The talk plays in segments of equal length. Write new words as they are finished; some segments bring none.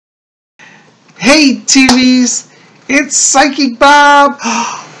Hey Tubies, it's Psychic Bob.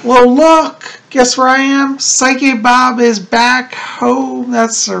 Well look, guess where I am? Psychic Bob is back home,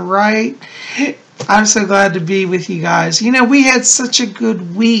 that's right. I'm so glad to be with you guys. You know, we had such a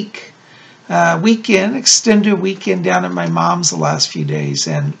good extended weekend down at my mom's the last few days.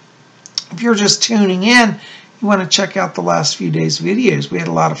 And if you're just tuning in, you want to check out the last few days' videos. We had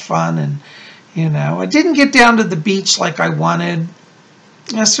a lot of fun, and you know, I didn't get down to the beach like I wanted.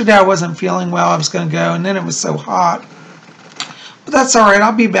 Yesterday I wasn't feeling well. I was going to go, and then it was so hot. But that's all right.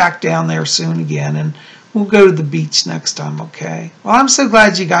 I'll be back down there soon again, and we'll go to the beach next time, okay? Well, I'm so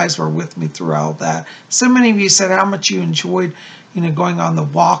glad you guys were with me through all that. So many of you said how much you enjoyed, you know, going on the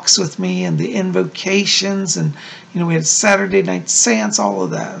walks with me and the invocations, and, you know, we had Saturday night seance, all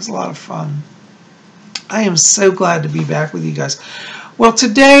of that. It was a lot of fun. I am so glad to be back with you guys. Well,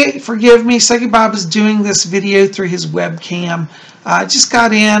 today, forgive me, Psychic Bob is doing this video through his webcam. I just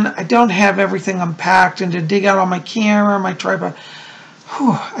got in. I don't have everything unpacked, and to dig out all my camera, my tripod,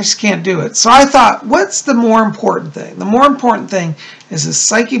 I just can't do it. So I thought, what's the more important thing? The more important thing is that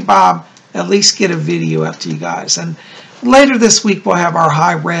Psychic Bob at least get a video up to you guys. And later this week, we'll have our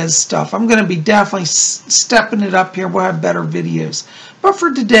high-res stuff. I'm going to be definitely stepping it up here. We'll have better videos. But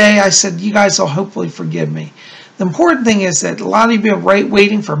for today, I said you guys will hopefully forgive me. The important thing is that a lot of you are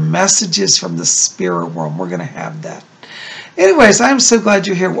waiting for messages from the spirit world. We're going to have that. Anyways, I'm so glad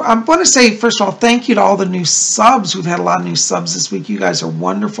you're here. I want to say, first of all, thank you to all the new subs. We've had a lot of new subs this week. You guys are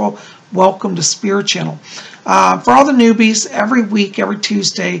wonderful. Welcome to Spirit Channel. For all the newbies, every week, every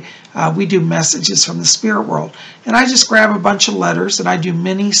Tuesday, we do messages from the spirit world. And I just grab a bunch of letters, and I do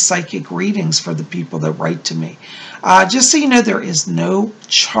mini psychic readings for the people that write to me. Just so you know, there is no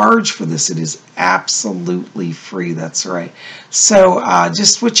charge for this. It is absolutely free. That's right. So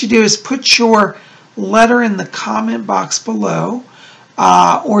just what you do is put your letter in the comment box below,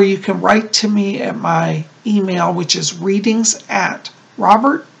 or you can write to me at my email, which is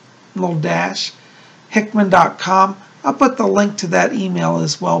readings@robert-hickman.com. I'll put the link to that email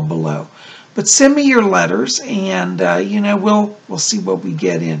as well below. But send me your letters, and you know, we'll see what we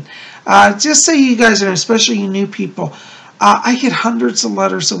get in. Just so you guys know, especially you new people, I get hundreds of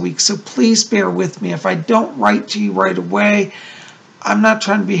letters a week, so please bear with me. If I don't write to you right away, I'm not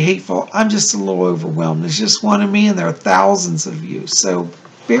trying to be hateful. I'm just a little overwhelmed. There's just one of me, and there are thousands of you. So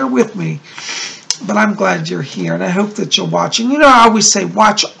bear with me. But I'm glad you're here, and I hope that you'll watch. And you know, I always say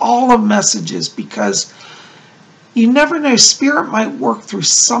watch all of messages, because you never know. Spirit might work through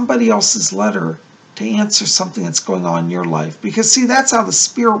somebody else's letter to answer something that's going on in your life. Because, see, that's how the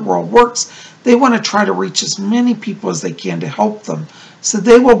spirit world works. They want to try to reach as many people as they can to help them. So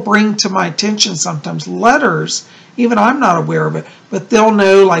they will bring to my attention sometimes letters. Even I'm not aware of it, but they'll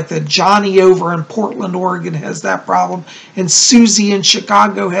know, like, that Johnny over in Portland, Oregon has that problem, and Susie in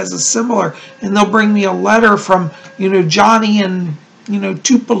Chicago has a similar, and they'll bring me a letter from, you know, Johnny in, you know,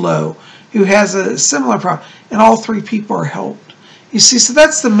 Tupelo, who has a similar problem, and all three people are helped. You see, so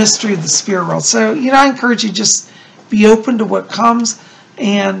that's the mystery of the spirit world. So, you know, I encourage you, just be open to what comes,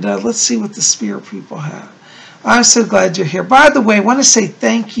 and let's see what the spirit people have. I'm so glad you're here. By the way, I want to say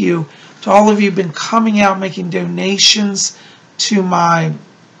thank you to all of you who've been coming out making donations to my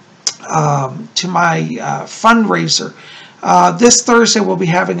fundraiser. This Thursday we'll be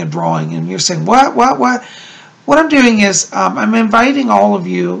having a drawing, and you're saying, what? What I'm doing is I'm inviting all of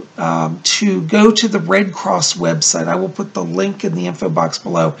you to go to the Red Cross website. I will put the link in the info box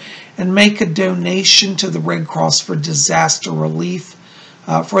below, and make a donation to the Red Cross for disaster relief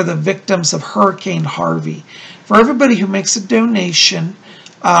for the victims of Hurricane Harvey. For everybody who makes a donation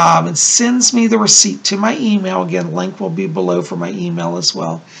and sends me the receipt to my email, again, link will be below for my email as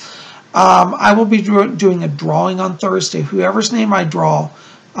well, I will be doing a drawing on Thursday. Whoever's name I draw,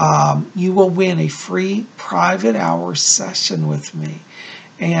 you will win a free private hour session with me.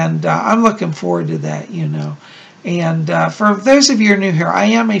 And I'm looking forward to that, you know. And for those of you who are new here, I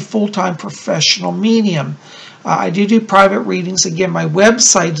am a full-time professional medium. I do private readings. Again, my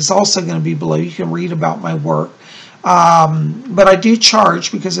website is also going to be below. You can read about my work. But I do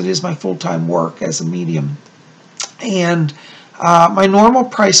charge, because it is my full-time work as a medium. And my normal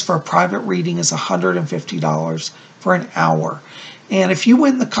price for a private reading is $150 for an hour. And if you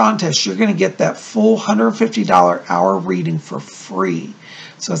win the contest, you're going to get that full $150 hour reading for free.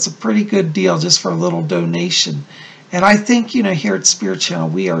 So it's a pretty good deal just for a little donation. And I think, you know, here at Spirit Channel,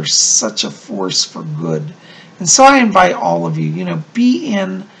 we are such a force for good. And so I invite all of you, you know, be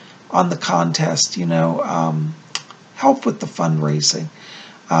in on the contest, you know, help with the fundraising.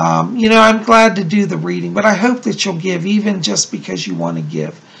 You know, I'm glad to do the reading, but I hope that you'll give, even just because you want to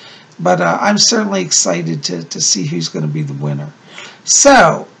give. But I'm certainly excited to see who's going to be the winner.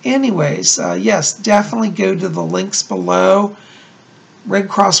 So, anyways, yes, definitely go to the links below. Red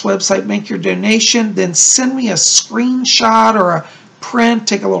Cross website, make your donation, then send me a screenshot or a print,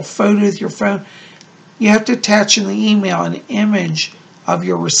 take a little photo with your phone. You have to attach in the email an image of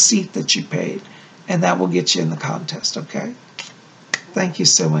your receipt that you paid, and that will get you in the contest, okay? Thank you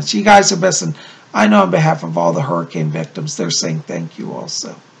so much. You guys are best, and I know on behalf of all the hurricane victims, they're saying thank you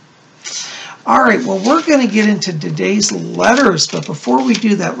also. All right, well, we're going to get into today's letters, but before we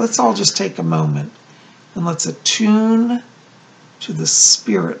do that, let's all just take a moment and let's attune to the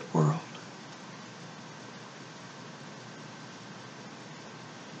spirit world.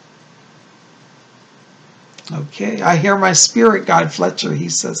 Okay, I hear my spirit guide, Fletcher. He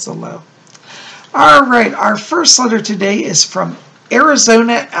says hello. All right, our first letter today is from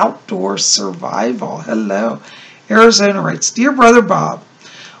Arizona Outdoor Survival. Hello. Arizona writes, Dear Brother Bob,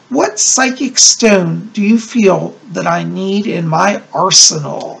 what psychic stone do you feel that I need in my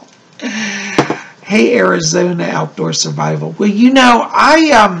arsenal? Hey, Arizona Outdoor Survival. Well, you know,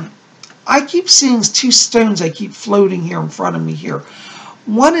 I keep seeing two stones that keep floating here in front of me here.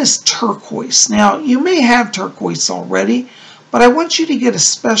 One is turquoise. Now, you may have turquoise already, but I want you to get a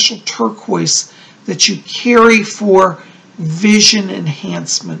special turquoise that you carry for vision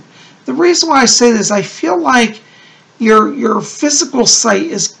enhancement. The reason why I say this, I feel like your physical sight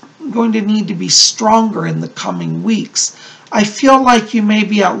is going to need to be stronger in the coming weeks. I feel like you may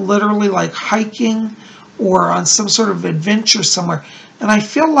be out literally like hiking or on some sort of adventure somewhere. And I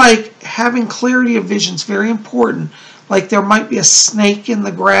feel like having clarity of vision is very important. Like there might be a snake in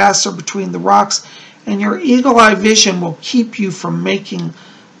the grass or between the rocks, and your eagle eye vision will keep you from making,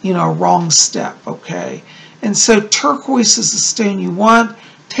 you know, a wrong step, okay? And so turquoise is the stone you want.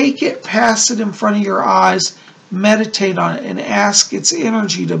 Take it, pass it in front of your eyes, meditate on it, and ask its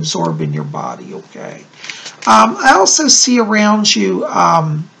energy to absorb in your body, okay? I also see around you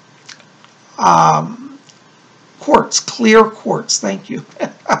quartz, clear quartz. Thank you.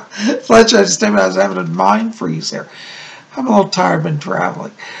 Fletcher, I just I was having a mind freeze there. I'm a little tired, been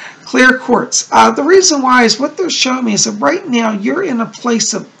traveling. Clear quartz. The reason why is what they're showing me is that right now you're in a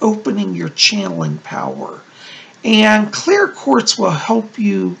place of opening your channeling power. And clear quartz will help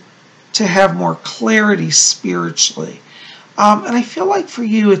you to have more clarity spiritually. And I feel like for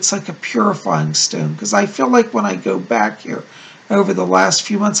you, it's like a purifying stone, because I feel like when I go back here over the last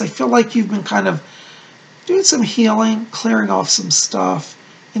few months, I feel like you've been kind of doing some healing, clearing off some stuff,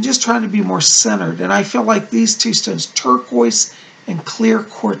 and just trying to be more centered. And I feel like these two stones, turquoise and clear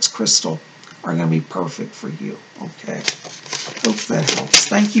quartz crystal, are going to be perfect for you. Okay. Hope that helps.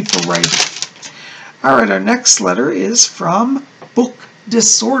 Thank you for writing. All right, our next letter is from Book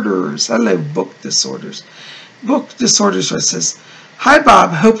Disorders. Hello, Book Disorders. Book Disorders says, Hi, Bob.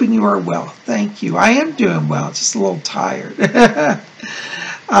 Hoping you are well. Thank you. I am doing well. Just a little tired.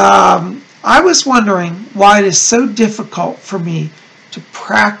 I was wondering why it is so difficult for me to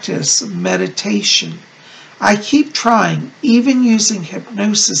practice meditation. I keep trying, even using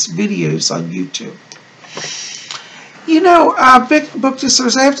hypnosis videos on YouTube. You know, Book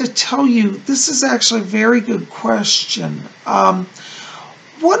Disorders, I have to tell you, this is actually a very good question. One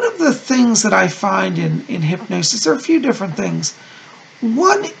of the things that I find in hypnosis, there are a few different things.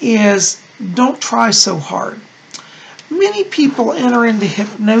 One is, don't try so hard. Many people enter into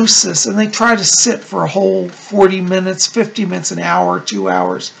hypnosis and they try to sit for a whole 40 minutes, 50 minutes, an hour, 2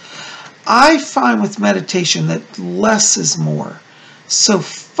 hours. I find with meditation that less is more. So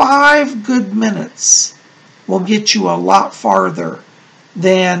 5 good minutes will get you a lot farther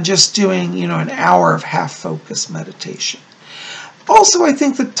than just doing, you know, an hour of half-focused meditation. Also, I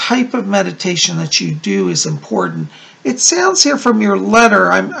think the type of meditation that you do is important. It sounds here from your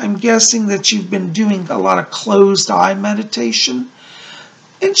letter, I'm guessing that you've been doing a lot of closed eye meditation.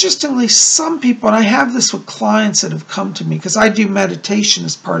 Interestingly, some people, and I have this with clients that have come to me, because I do meditation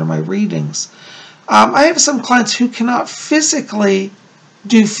as part of my readings. I have some clients who cannot physically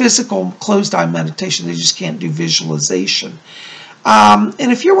do physical closed eye meditation. They just can't do visualization. And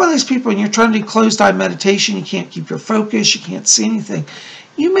if you're one of these people and you're trying to do closed eye meditation, you can't keep your focus, you can't see anything,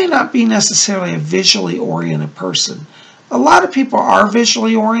 you may not be necessarily a visually oriented person. A lot of people are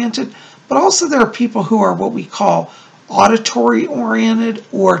visually oriented, but also there are people who are what we call auditory oriented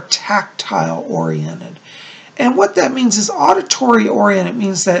or tactile oriented. And what that means is auditory oriented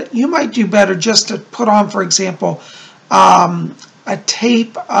means that you might do better just to put on, for example, a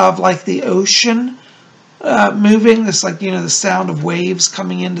tape of like the ocean moving, this like, you know, the sound of waves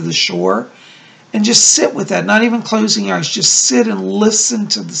coming into the shore, and just sit with that, not even closing your eyes, just sit and listen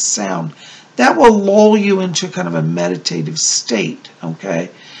to the sound. That will lull you into kind of a meditative state, okay?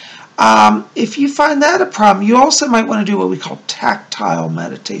 If you find that a problem, you also might want to do what we call tactile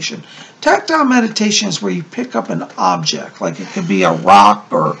meditation. Tactile meditation is where you pick up an object, like it could be a rock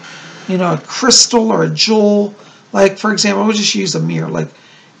or, a crystal or a jewel. Like, for example, we'll just use a mirror. Like,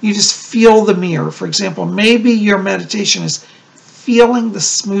 you just feel the mirror. For example, maybe your meditation is feeling the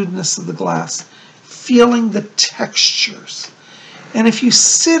smoothness of the glass, feeling the textures. And if you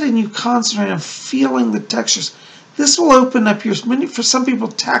sit and you concentrate on feeling the textures, this will open up for some people,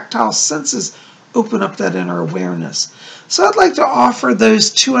 tactile senses open up that inner awareness. So I'd like to offer those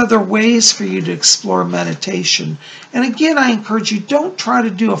 2 other ways for you to explore meditation. And again, I encourage you, don't try to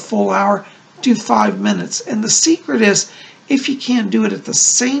do a full hour, do 5 minutes. And the secret is, if you can't do it at the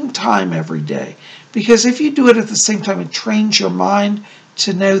same time every day, because if you do it at the same time, it trains your mind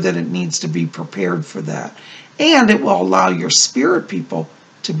to know that it needs to be prepared for that. And it will allow your spirit people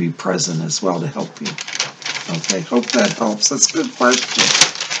to be present as well to help you. Okay, hope that helps. That's a good question.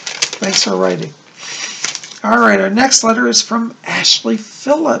 Thanks for writing. All right, our next letter is from Ashley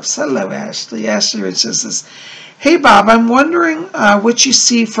Phillips. Hello, Ashley. Ashley writes this. Hey, Bob, I'm wondering what you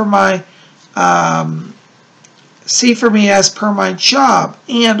see for me as per my job,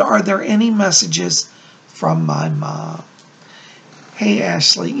 and are there any messages from my mom? Hey,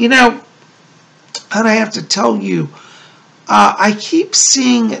 Ashley, and I have to tell you, I keep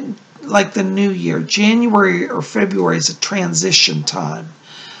seeing like the new year, January or February is a transition time.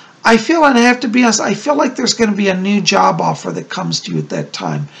 I feel, and I have to be honest, I feel like there's going to be a new job offer that comes to you at that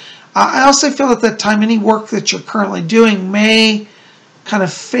time. I also feel at that time any work that you're currently doing may kind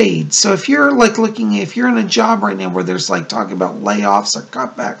of fade. So if you're like if you're in a job right now where there's like talking about layoffs or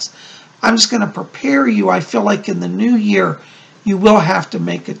cutbacks, I'm just going to prepare you. I feel like in the new year, you will have to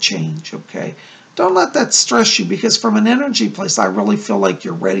make a change, okay? Don't let that stress you, because from an energy place, I really feel like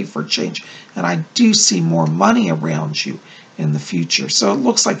you're ready for change. And I do see more money around you in the future. So it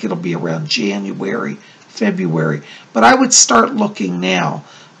looks like it'll be around January, February. But I would start looking now.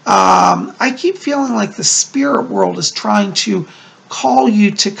 I keep feeling like the spirit world is trying to call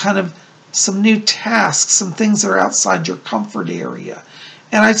you to kind of some new tasks, some things that are outside your comfort area.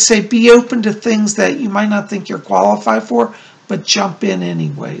 And I'd say be open to things that you might not think you're qualified for, but jump in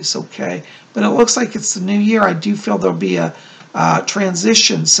anyways, okay? But it looks like it's the new year. I do feel there'll be a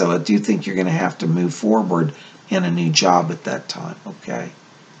transition, so I do think you're going to have to move forward in a new job at that time, okay?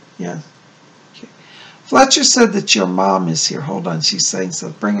 Yeah. Okay. Fletcher said that your mom is here. Hold on, she's saying so.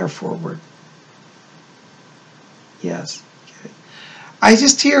 Bring her forward. Yes. Okay. I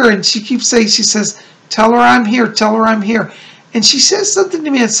just hear her, and she keeps saying, she says, tell her I'm here, tell her I'm here. And she says something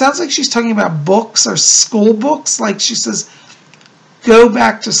to me, it sounds like she's talking about books or school books, like she says, go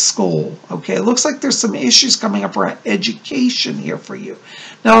back to school, okay? It looks like there's some issues coming up around education here for you.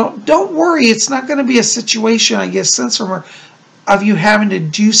 Now, don't worry, it's not going to be a situation, I get a sense from her, of you having to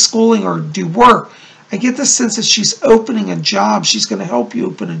do schooling or do work. I get the sense that she's opening a job. She's going to help you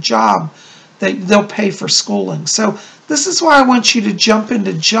open a job that they'll pay for schooling. So this is why I want you to jump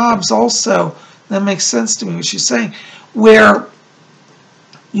into jobs also. That makes sense to me, what she's saying, where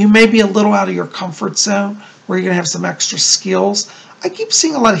you may be a little out of your comfort zone, where you're going to have some extra skills. I keep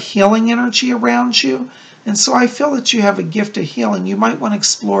seeing a lot of healing energy around you, and so I feel that you have a gift of healing. You might want to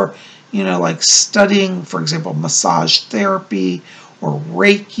explore, like studying, for example, massage therapy or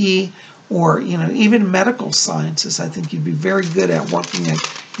Reiki or, even medical sciences. I think you'd be very good at working at,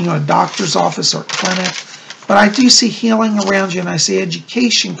 a doctor's office or clinic. But I do see healing around you, and I see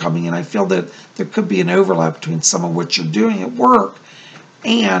education coming, and I feel that there could be an overlap between some of what you're doing at work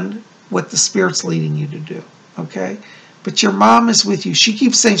and what the Spirit's leading you to do, okay? But your mom is with you. She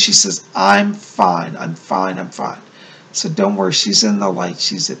keeps saying, she says, I'm fine, I'm fine, I'm fine. So don't worry, she's in the light,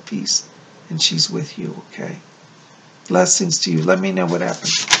 she's at peace, and she's with you, okay? Blessings to you. Let me know what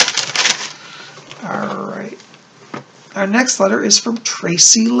happens. All right. Our next letter is from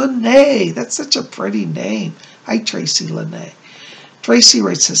Tracy Lene. That's such a pretty name. Hi, Tracy Lene. Tracy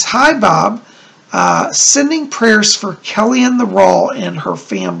writes this, hi, Bob. Sending prayers for Kelly and the Raw and her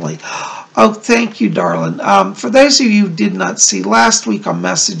family. Oh, thank you, darling. For those of you who did not see, last week on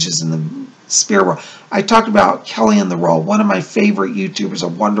Messages in the Spirit World, I talked about Kelly and the Raw, one of my favorite YouTubers, a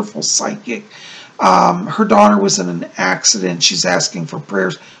wonderful psychic. Her daughter was in an accident. She's asking for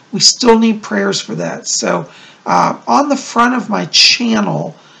prayers. We still need prayers for that. So on the front of my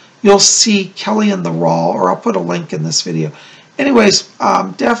channel, you'll see Kelly and the Raw, or I'll put a link in this video. Anyways,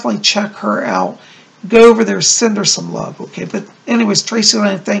 definitely check her out. Go over there, send her some love, okay? But anyways, Tracy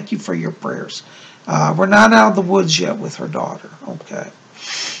Lane, thank you for your prayers. We're not out of the woods yet with her daughter, okay?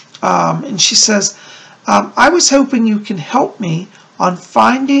 And she says, I was hoping you can help me on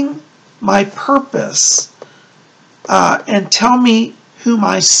finding my purpose and tell me who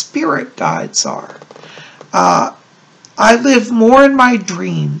my spirit guides are. I live more in my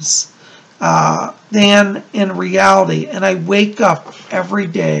dreams than in reality, and I wake up every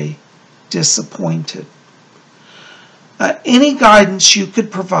day disappointed. Any guidance you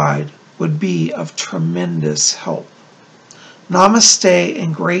could provide would be of tremendous help. Namaste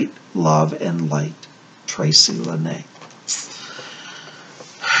and great love and light, Tracy Lene.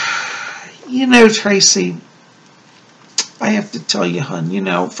 You know, Tracy, I have to tell you, hon, you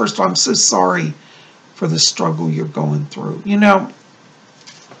know, first of all, I'm so sorry for the struggle you're going through. You know,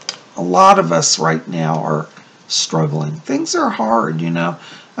 a lot of us right now are struggling. Things are hard, you know.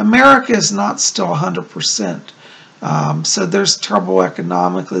 America is not still 100%. So there's trouble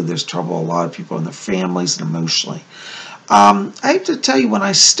economically. There's trouble a lot of people in their families and emotionally. I have to tell you, when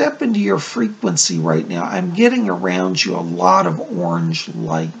I step into your frequency right now, I'm getting around you a lot of orange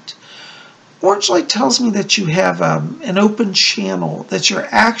light. Orange light tells me that you have an open channel, that you're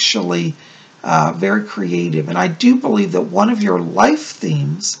actually very creative. And I do believe that one of your life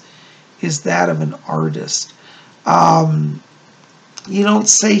themes is that of an artist. You don't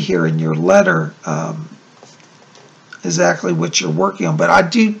say here in your letter exactly what you're working on, but I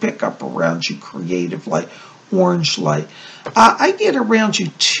do pick up around you creative light, orange light. I get around you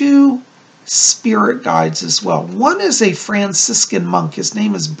two spirit guides as well. One is a Franciscan monk. His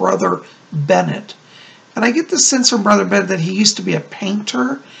name is Brother Bennett. And I get the sense from Brother Bennett that he used to be a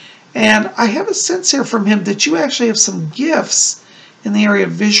painter. And I have a sense here from him that you actually have some gifts in the area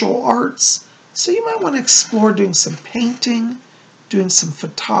of visual arts. So you might want to explore doing some painting, doing some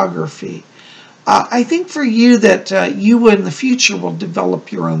photography. I think for you that you in the future will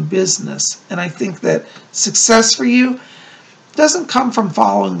develop your own business. And I think that success for you doesn't come from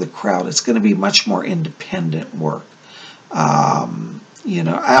following the crowd. It's going to be much more independent work. You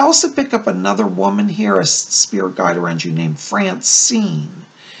know, I also pick up another woman here, a spirit guide around you named Francine.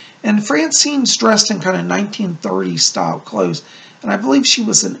 And Francine's dressed in kind of 1930s style clothes. And I believe she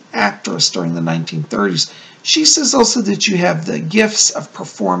was an actress during the 1930s. She says also that you have the gifts of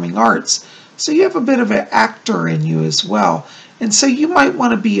performing arts. So you have a bit of an actor in you as well. And so you might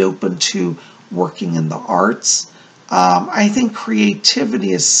want to be open to working in the arts. I think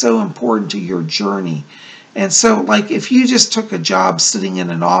creativity is so important to your journey. And so, like, if you just took a job sitting in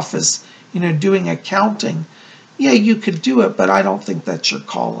an office, you know, doing accounting, yeah, you could do it, but I don't think that's your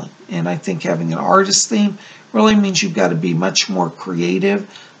calling. And I think having an artist theme really means you've got to be much more creative.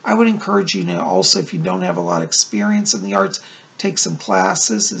 I would encourage you to also, if you don't have a lot of experience in the arts, take some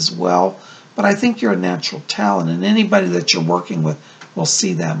classes as well. But I think you're a natural talent, and anybody that you're working with will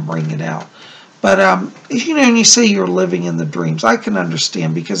see that and bring it out. But, you know, when you say you're living in the dreams, I can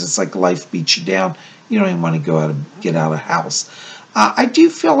understand, because it's like life beats you down. You don't even want to go out and get out of the house. I do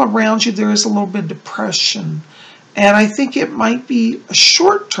feel around you there is a little bit of depression. And I think it might be a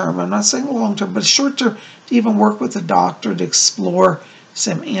short term, I'm not saying long term, but short term to even work with a doctor to explore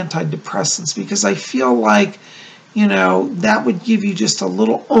some antidepressants. Because I feel like, you know, that would give you just a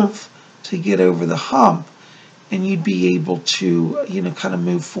little oomph to get over the hump. And you'd be able to, you know, kind of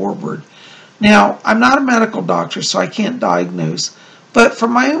move forward. Now, I'm not a medical doctor, so I can't diagnose. But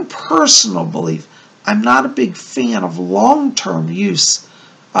from my own personal belief, I'm not a big fan of long-term use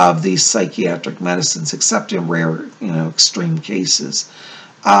of these psychiatric medicines, except in rare, you know, extreme cases.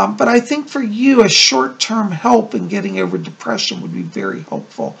 But I think for you, a short-term help in getting over depression would be very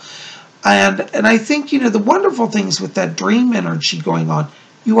helpful. And I think, you know, the wonderful things with that dream energy going on,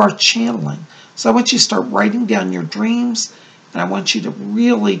 you are channeling. So I want you to start writing down your dreams, and I want you to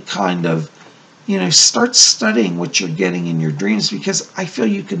really kind of, you know, start studying what you're getting in your dreams, because I feel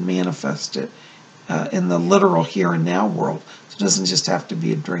you can manifest it in the literal here and now world. So it doesn't just have to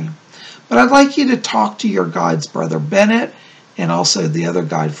be a dream. But I'd like you to talk to your guides, Brother Bennett, and also the other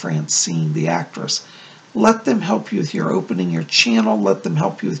guide, Francine, the actress. Let them help you with your opening your channel. Let them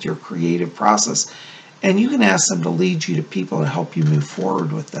help you with your creative process. And you can ask them to lead you to people to help you move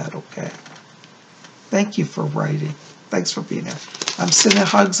forward with that, okay? Thank you for writing. Thanks for being here. I'm sending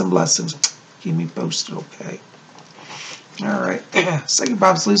hugs and blessings. Keep me posted, okay? All right. Second,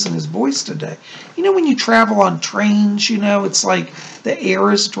 Bob's losing his voice today. You know, when you travel on trains, you know, it's like the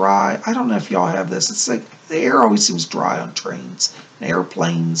air is dry. I don't know if y'all have this. It's like the air always seems dry on trains,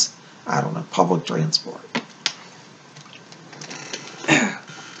 airplanes, I don't know, public transport.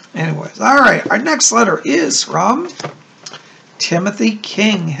 Anyways, all right. Our next letter is from Timothy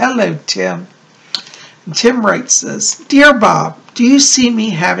King. Hello, Tim. And Tim writes this: Dear Bob, do you see me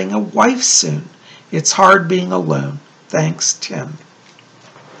having a wife soon? It's hard being alone. Thanks, Tim.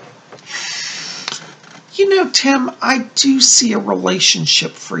 You know, Tim, I do see a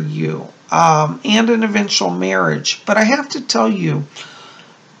relationship for you and an eventual marriage. But I have to tell you,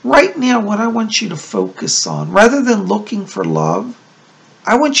 Right now, what I want you to focus on, rather than looking for love,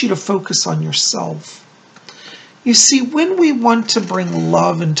 I want you to focus on yourself. You see, when we want to bring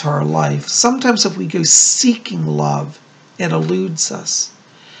love into our life, sometimes if we go seeking love, it eludes us.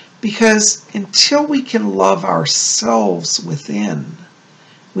 Because until we can love ourselves within,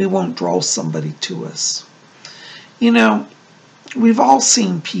 we won't draw somebody to us. You know, we've all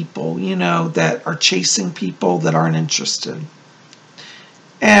seen people, you know, that are chasing people that aren't interested.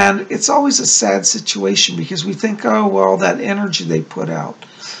 And it's always a sad situation because we think, oh, well, that energy they put out.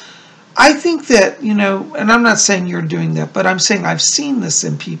 I think that, you know, and I'm not saying you're doing that, but I'm saying I've seen this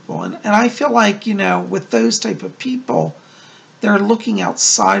in people. And I feel like, you know, with those type of people, they're looking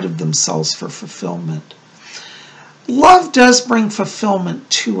outside of themselves for fulfillment. Love does bring fulfillment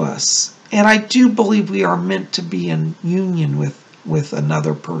to us. And I do believe we are meant to be in union with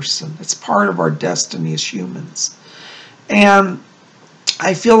another person. It's part of our destiny as humans. And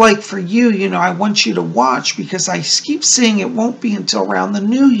I feel like for you, you know, I want you to watch, because I keep seeing it won't be until around the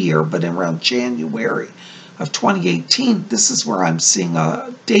new year, but around January of 2018, this is where I'm seeing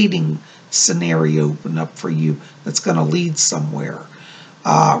a dating scenario open up for you that's going to lead somewhere.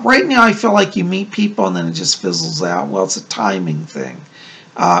 Right now, I feel like you meet people and then it just fizzles out. Well, it's a timing thing.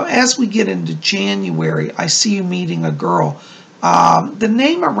 As we get into January, I see you meeting a girl. The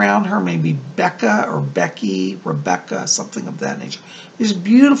name around her may be Becca or Becky, Rebecca, something of that nature. This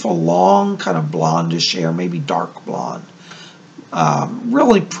beautiful, long, kind of blondish hair, maybe dark blonde.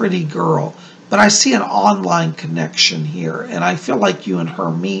 Really pretty girl. But I see an online connection here, and I feel like you and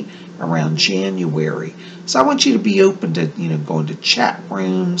her meet around January. So I want you to be open to, you know, going to chat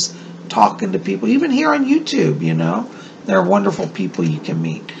rooms, talking to people, even here on YouTube, you know. There are wonderful people you can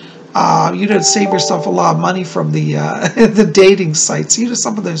meet. You don't save yourself a lot of money from the the dating sites. You know,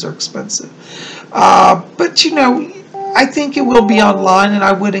 some of those are expensive. But, you know, I think it will be online, and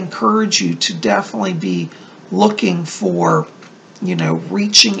I would encourage you to definitely be looking for, you know,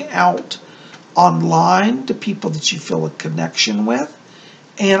 reaching out online to people that you feel a connection with.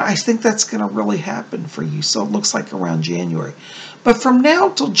 And I think that's going to really happen for you. So it looks like around January. But from now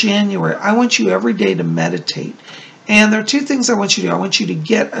till January, I want you every day to meditate. And there are two things I want you to do. I want you to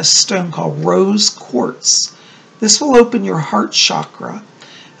get a stone called rose quartz. This will open your heart chakra.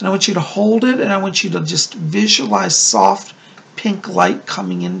 And I want you to hold it, and I want you to just visualize soft pink light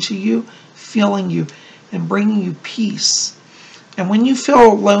coming into you, filling you, and bringing you peace. And when you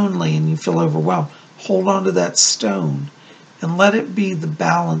feel lonely and you feel overwhelmed, hold on to that stone and let it be the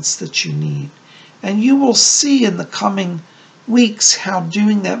balance that you need. And you will see in the coming weeks how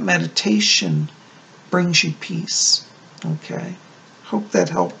doing that meditation brings you peace. Okay? Hope that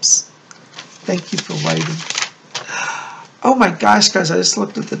helps. Thank you for writing. Oh my gosh, guys, I just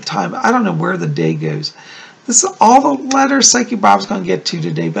looked at the time. I don't know where the day goes. This is all the letters Psychic Bob's going to get to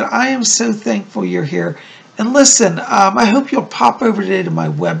today, but I am so thankful you're here. And listen, I hope you'll pop over today to my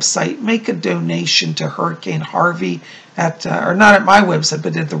website, make a donation to Hurricane Harvey at, or not at my website,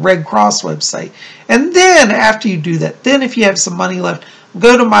 but at the Red Cross website. And then after you do that, then if you have some money left,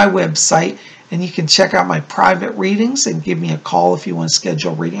 go to my website and you can check out my private readings and give me a call if you want to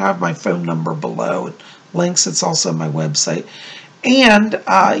schedule a reading. I have my phone number below and links. It's also on my website. And,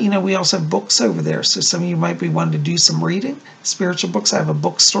 you know, we also have books over there. So some of you might be wanting to do some reading, spiritual books. I have a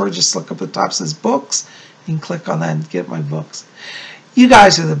bookstore. Just look up at the top, it says books. You can click on that and get my books. You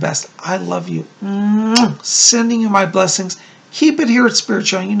guys are the best. I love you. Sending you my blessings. Keep it here at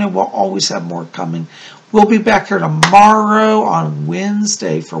Spiritual. You know, we'll always have more coming. We'll be back here tomorrow on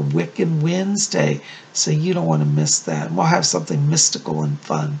Wednesday for Wiccan Wednesday. So you don't want to miss that. And we'll have something mystical and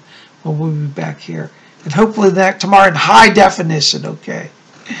fun. Well, we'll be back here. And hopefully that tomorrow in high definition, okay?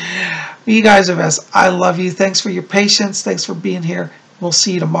 You guys are the best. I love you. Thanks for your patience. Thanks for being here. We'll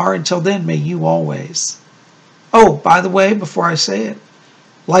see you tomorrow. Until then, may you always. Oh, by the way, before I say it,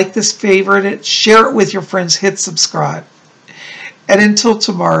 like this, favorite it, share it with your friends, hit subscribe. And until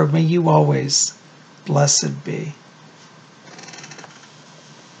tomorrow, may you always blessed be.